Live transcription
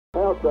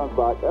left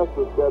inside.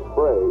 Estes gets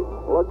free,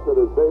 looks at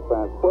his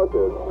defense,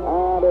 pushes,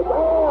 and it's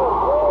great!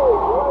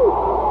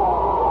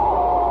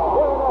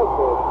 Wayne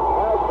Estes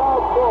has now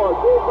scored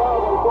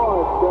 2,000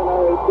 points in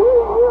a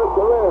 3-year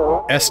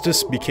career.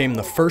 Estes became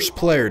the first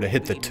player to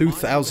hit the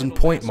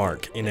 2,000-point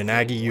mark in an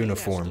Aggie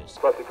uniform. It's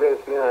about the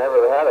greatest feeling I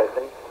ever had, I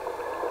think.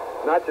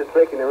 Not just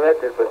breaking the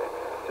record, but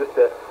just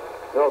to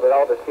know that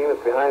all this team is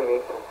behind me.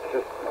 It's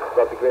just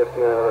about the greatest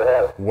feeling I ever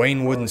had.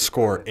 Wayne wouldn't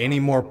score any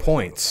more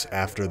points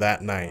after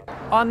that night.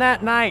 On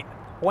that night,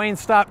 Wayne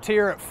stopped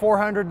here at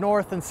 400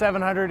 North and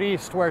 700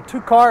 East, where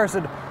two cars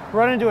had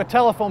run into a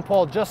telephone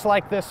pole just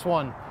like this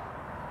one.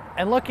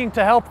 And looking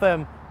to help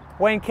them,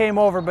 Wayne came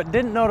over but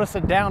didn't notice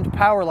a downed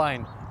power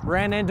line,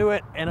 ran into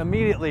it, and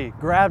immediately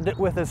grabbed it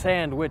with his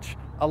hand, which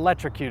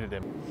electrocuted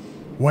him.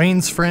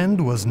 Wayne's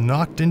friend was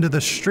knocked into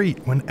the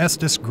street when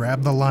Estes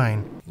grabbed the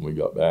line. We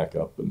got back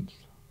up, and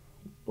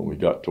when we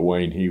got to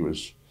Wayne, he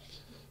was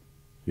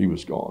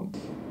gone.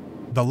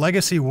 The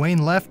legacy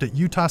Wayne left at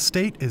Utah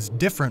State is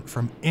different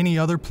from any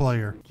other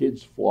player.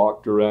 Kids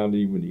flocked around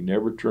him, and he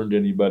never turned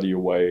anybody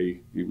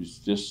away. He was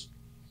just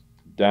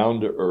down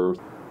to earth.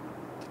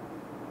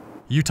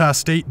 Utah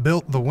State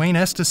built the Wayne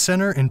Estes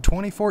Center in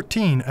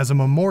 2014 as a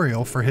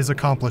memorial for his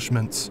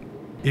accomplishments.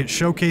 It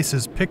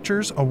showcases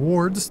pictures,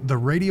 awards, the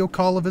radio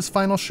call of his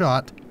final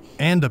shot,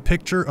 and a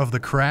picture of the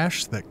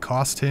crash that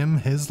cost him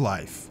his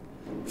life,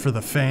 for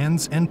the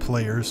fans and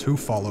players who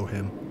follow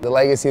him. The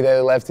legacy that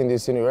he left in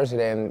this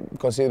university, and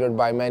considered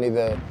by many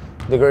the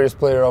greatest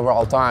player of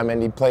all time,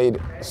 and he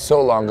played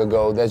so long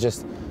ago, that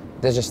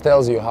just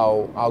tells you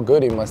how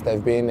good he must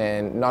have been,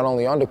 and not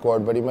only on the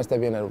court, but he must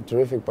have been a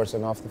terrific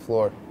person off the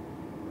floor.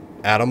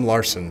 Adam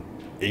Larson,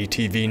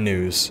 ATV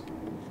News.